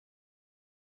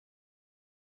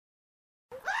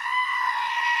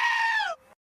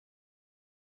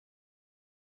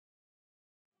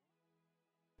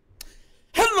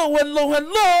Hello, hello,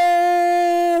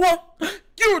 hello.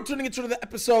 You're tuning into another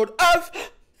episode of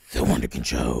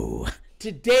TheWunderkindShow.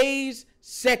 Today's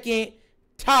second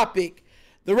topic,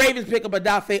 the Ravens pick up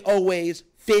Odafe Oweh's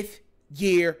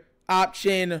 5th-year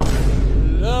option.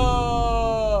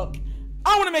 Look,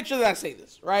 I want to make sure that I say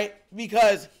this, right?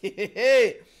 Because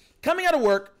coming out of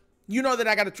work, you know that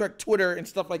I got to check Twitter and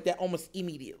stuff like that almost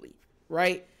immediately,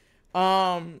 right?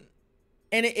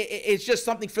 And it's just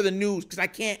something for the news because I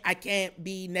can't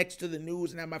be next to the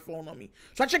news and have my phone on me.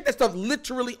 So I check that stuff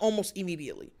literally almost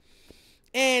immediately.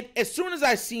 And as soon as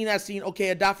I seen,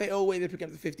 okay, Odafe Oweh, they picked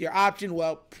up the 5th-year option.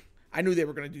 Well, I knew they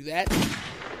were going to do that.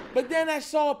 But then I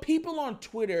saw people on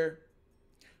Twitter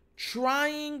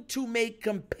trying to make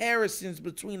comparisons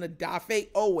between Odafe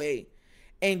Oweh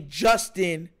and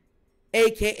Justin,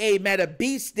 a.k.a.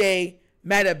 Madabuike,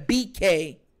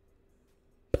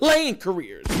 playing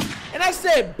careers. And I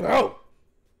said, bro,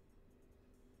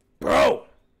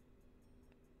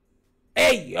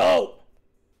 hey, yo,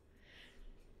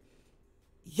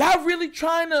 y'all really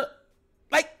trying to,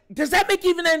 does that make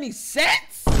even any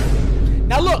sense?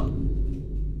 Now, look,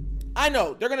 I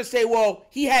know they're going to say, well,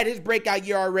 he had his breakout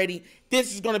year already.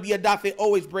 This is going to be Odafe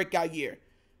Oweh's breakout year.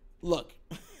 Look,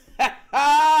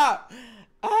 I'm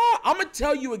going to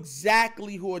tell you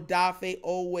exactly who Odafe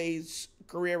Oweh's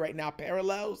career right now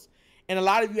parallels. And a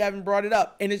lot of you haven't brought it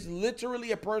up. And it's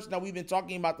literally a person that we've been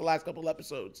talking about the last couple of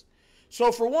episodes.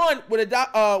 So for one, with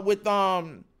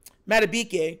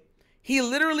Madabuike, he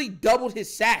literally doubled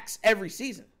his sacks every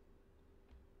season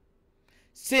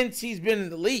since he's been in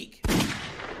the league.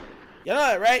 You know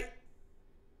that, right?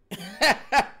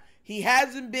 He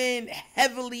hasn't been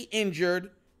heavily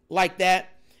injured like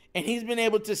that. And he's been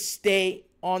able to stay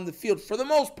on the field for the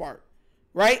most part,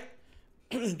 right?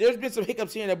 There's been some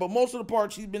hiccups here and there, but most of the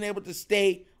parts he's been able to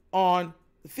stay on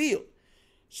the field.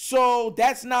 So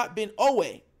that's not been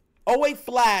Oweh. Oweh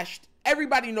flashed.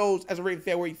 Everybody knows as a Raven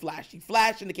fan where he flashed. He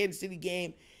flashed in the Kansas City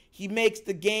game. He makes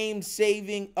the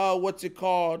game-saving,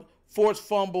 forced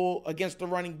fumble against the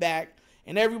running back.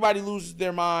 And everybody loses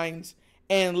their minds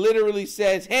and literally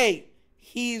says, hey,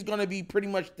 he's going to be pretty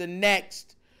much the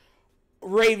next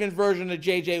Ravens version of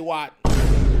J.J. Watt.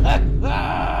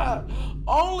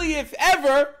 Only if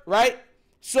ever, right?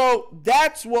 So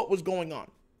that's what was going on.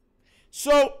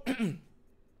 So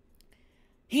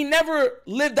he never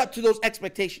lived up to those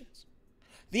expectations.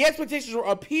 The expectations were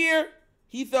up here.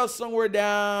 He fell somewhere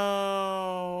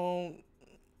down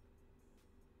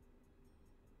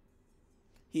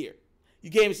here.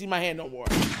 You can't even see my hand no more.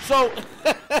 So,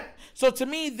 so to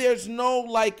me, there's no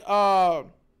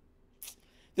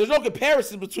there's no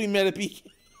comparison between Madabuike.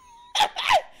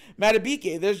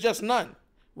 There's just none,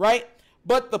 right?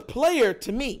 But the player,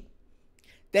 to me,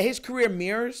 that his career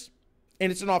mirrors,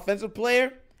 and it's an offensive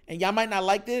player, and y'all might not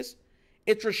like this,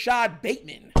 it's Rashad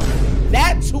Bateman.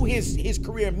 That's who his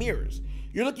career mirrors.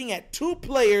 You're looking at two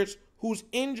players whose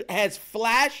has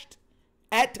flashed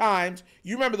at times.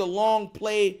 You remember the long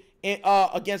play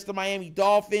against the Miami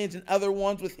Dolphins and other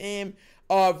ones with him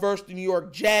versus the New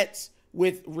York Jets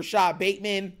with Rashad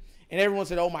Bateman, and everyone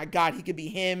said, oh my God, he could be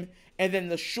him. And then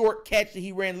the short catch that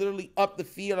he ran literally up the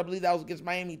field, I believe that was against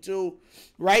Miami too,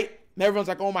 right? And everyone's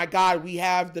like, oh my God, we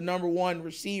have the number one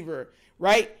receiver,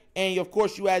 right? And of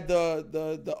course you had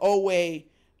the Oweh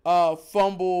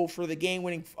fumble for the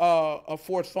game-winning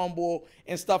forced fumble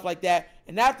and stuff like that.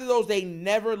 And after those, they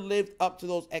never lived up to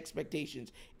those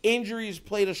expectations. Injuries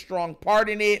played a strong part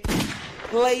in it.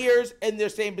 Players in their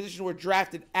same position were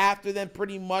drafted after them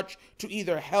pretty much to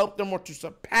either help them or to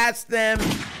surpass them.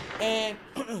 And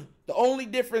the only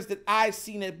difference that I've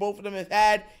seen that both of them have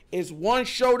had is one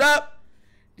showed up,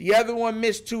 the other one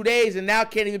missed 2 days, and now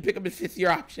can't even pick up his 5th-year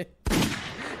option.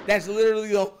 That's literally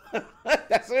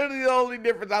the only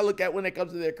difference I look at when it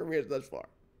comes to their careers thus far.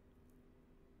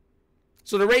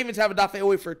 So the Ravens have Odafe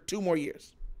Oweh for 2 more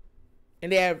years,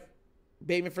 and they have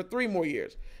Bateman for 3 more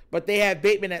years. But they have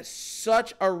Bateman at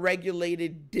such a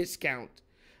regulated discount.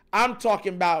 I'm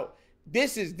talking about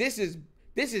this is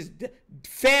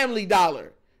Family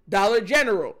Dollar, Dollar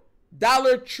General,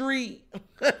 Dollar Tree,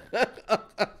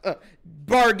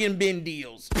 bargain bin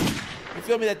deals. You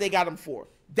feel me? That they got him for.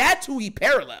 That's who he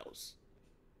parallels.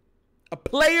 A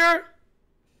player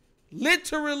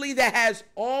literally that has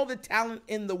all the talent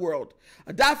in the world.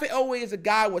 Odafe Oweh is a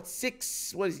guy with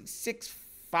 6'5",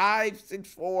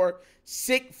 6'4",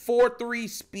 4'3"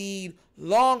 speed,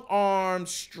 long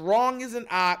arms, strong as an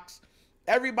ox.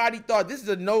 Everybody thought this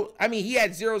is he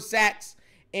had 0 sacks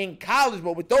in college,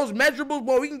 but with those measurables,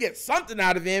 boy, we can get something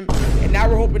out of him. And now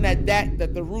we're hoping that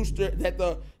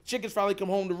the chickens finally come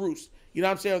home to roost. You know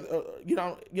what I'm saying? You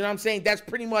know what I'm saying? That's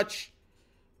pretty much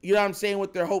You know what I'm saying?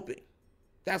 What they're hoping.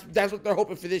 That's what they're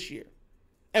hoping for this year.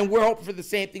 And we're hoping for the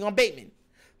same thing on Bateman.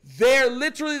 They're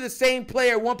literally the same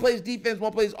player. One plays defense,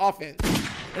 one plays offense.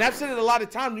 And I've said it a lot of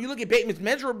times. When you look at Bateman's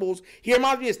measurables, he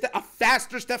reminds me of a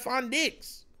faster Stephon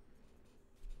Diggs.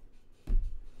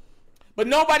 But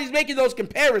nobody's making those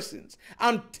comparisons.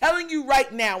 I'm telling you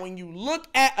right now, when you look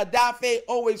at Odafe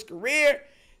Oweh's career,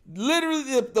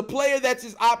 literally the player that's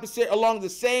his opposite along the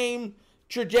same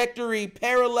trajectory,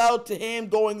 parallel to him,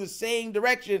 going the same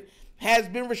direction, has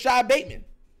been Rashad Bateman.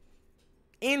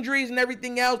 Injuries and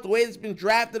everything else, the way it's been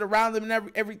drafted around them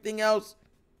and everything else.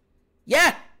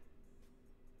 Yeah.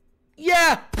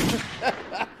 Yeah.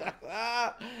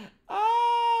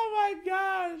 Oh my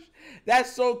gosh.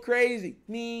 That's so crazy.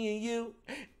 Me and you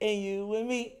and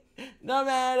me. No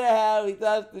matter how we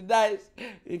toss the dice,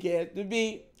 you can't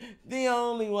be. The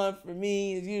only one for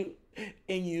me is you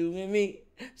and me.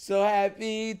 So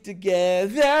happy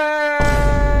together.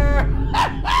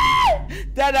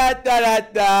 Da da da da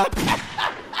da.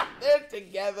 They're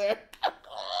together.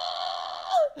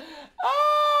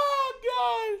 Oh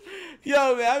God.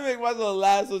 Yo, man, I make myself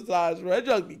laugh sometimes, bro. That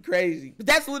joke be crazy. But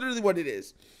that's literally what it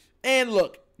is. And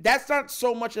look, that's not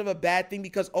so much of a bad thing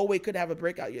because Oweh could have a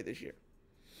breakout year this year.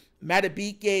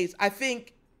 Madabuike's, I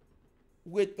think,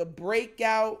 with the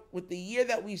breakout, with the year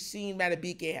that we've seen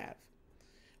Madabuike have,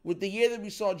 with the year that we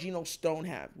saw Geno Stone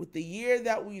have, with the year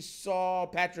that we saw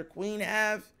Patrick Queen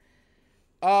have,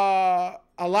 a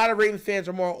lot of Raven fans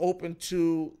are more open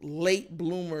to late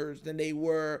bloomers than they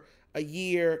were a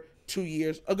year, 2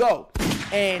 years ago.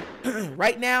 And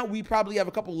right now, we probably have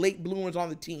a couple late bloomers on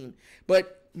the team.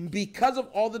 But because of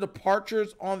all the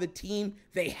departures on the team,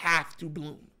 they have to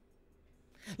bloom.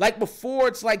 Like before,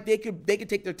 it's like they could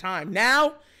take their time.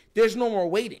 Now, there's no more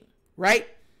waiting, right?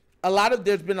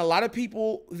 There's been a lot of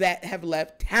people that have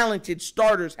left. Talented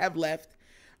starters have left.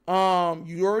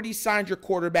 You already signed your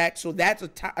quarterback, so that's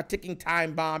a ticking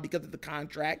time bomb because of the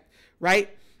contract, right?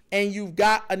 And you've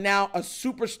got now a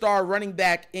superstar running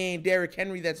back in Derrick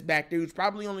Henry that's back there, who's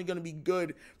probably only going to be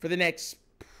good for the next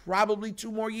probably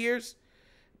 2 more years.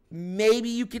 Maybe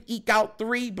you could eke out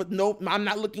 3, but no, I'm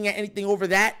not looking at anything over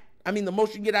that. I mean, the most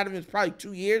you can get out of him is probably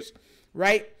 2 years,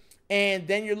 right? And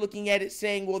then you're looking at it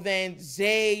saying, well, then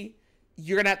Zay,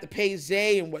 you're going to have to pay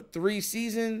Zay in, 3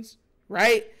 seasons,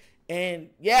 right? And,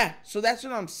 yeah, so that's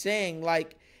what I'm saying.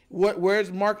 Like, where's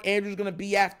Mark Andrews going to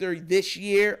be after this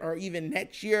year or even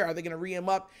next year? Are they going to re him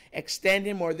up, extend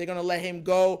him, or are they going to let him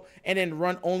go and then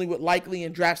run only with Likely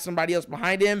and draft somebody else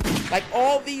behind him? Like,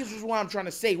 all these is what I'm trying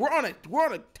to say. We're on a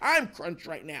time crunch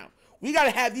right now. We got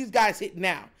to have these guys hit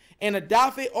now. And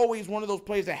Odafe Oweh is one of those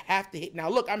players that have to hit now.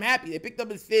 Look, I'm happy. They picked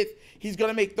up his 5th. He's going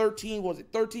to make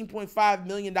 $13.5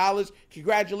 million.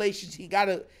 Congratulations. He got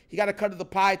a cut of the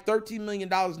pie. $13 million,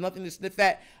 nothing to sniff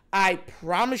at. I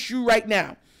promise you right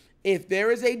now, if there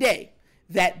is a day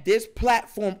that this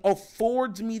platform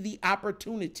affords me the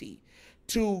opportunity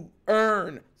to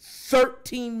earn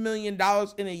 $13 million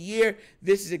in a year,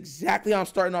 this is exactly how I'm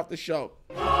starting off the show.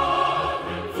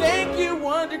 Thank you,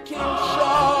 Wonder King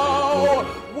Show.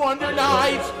 Wonder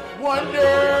Nights,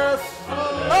 wonderful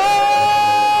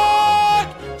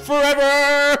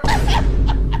forever.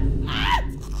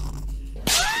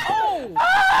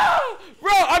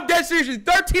 Bro, I'm dead serious.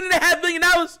 $13.5 million.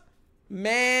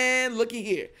 Man, looky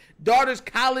here. Daughter's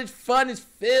college fund is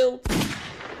filled.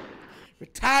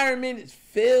 Retirement is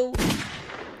filled.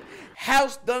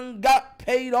 House done got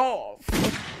paid off.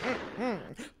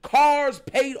 Cars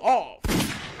paid off.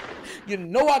 You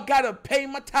know I gotta pay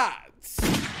my tithes.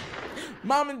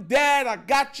 Mom and Dad, I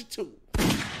got you too.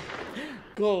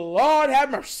 Good Lord have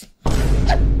mercy.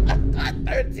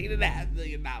 $13.5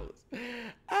 million.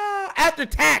 After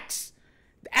tax,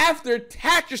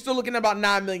 you're still looking at about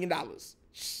 $9 million.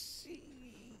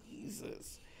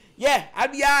 Jesus. Yeah,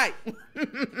 I'd be all right.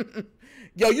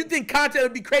 Yo, you think content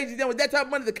would be crazy then with that type of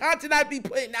money? The content I'd be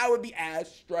putting out would be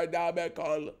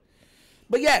astronomical.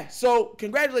 But yeah, so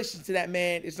congratulations to that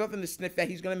man. It's nothing to sniff at.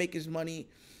 He's going to make his money.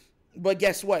 But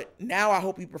guess what? Now I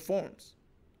hope he performs.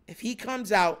 If he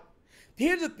comes out,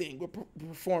 here's the thing with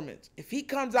performance. If he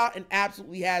comes out and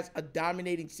absolutely has a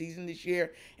dominating season this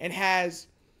year and has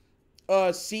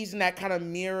a season that kind of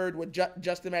mirrored what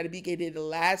Justin Madabuike did the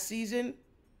last season,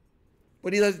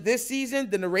 but he does this season,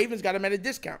 then the Ravens got him at a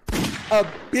discount. A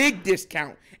big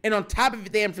discount. And on top of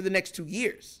it, they have him for the next 2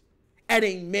 years at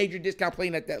a major discount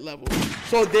playing at that level.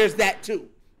 So there's that too.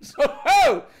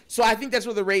 So I think that's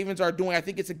what the Ravens are doing. I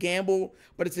think it's a gamble,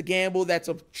 but it's a gamble that's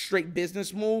a straight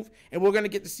business move. And we're going to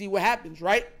get to see what happens,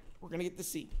 right? We're going to get to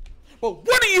see. But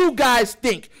what do you guys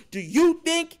think? Do you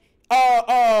think,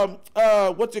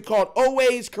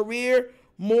 Oweh's career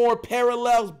more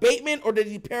parallels Bateman, or did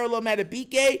he parallel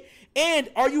Madabuike? And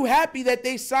are you happy that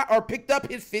they picked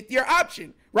up his 5th-year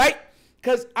option, right?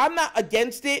 Because I'm not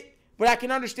against it, but I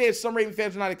can understand some Raven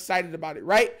fans are not excited about it,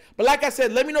 right? But like I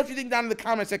said, let me know what you think down in the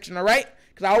comment section, all right?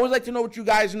 Because I always like to know what you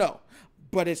guys know.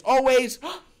 But as always,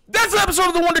 that's an episode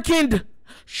of The Wunderkind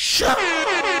Show.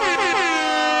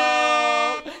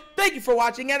 Thank you for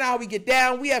watching. And how we get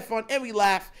down, we have fun and we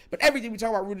laugh, but everything we talk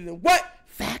about rooted in what?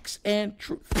 Facts and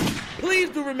truth. Please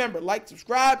do remember, like,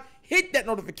 subscribe, hit that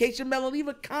notification bell, and leave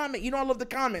a comment. You know I love the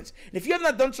comments. And if you have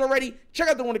not done so already, check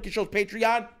out the Wunderkind Show's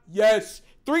Patreon. Yes,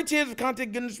 3 tiers of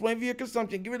content goodness waiting for your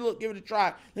consumption. Give it a look, give it a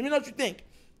try. Let me know what you think.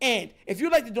 And if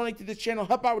you'd like to donate to this channel,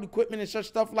 help out with equipment and such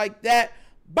stuff like that,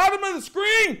 bottom of the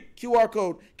screen, QR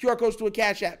code. QR codes to a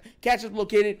Cash App. Cash App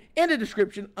located in the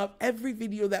description of every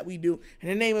video that we do. And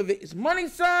the name of it is The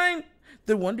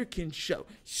Wunderkind Show.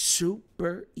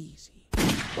 Super easy.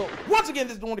 So once again,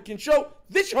 this is The Wunderkind Show.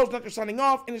 This your host, Hunter, signing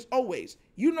off. And as always,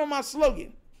 you know my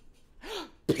slogan.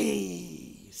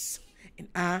 Peace. And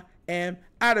I am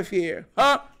out of here.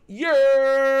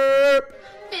 Yerp.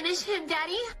 Finish him,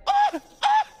 Daddy. Ah.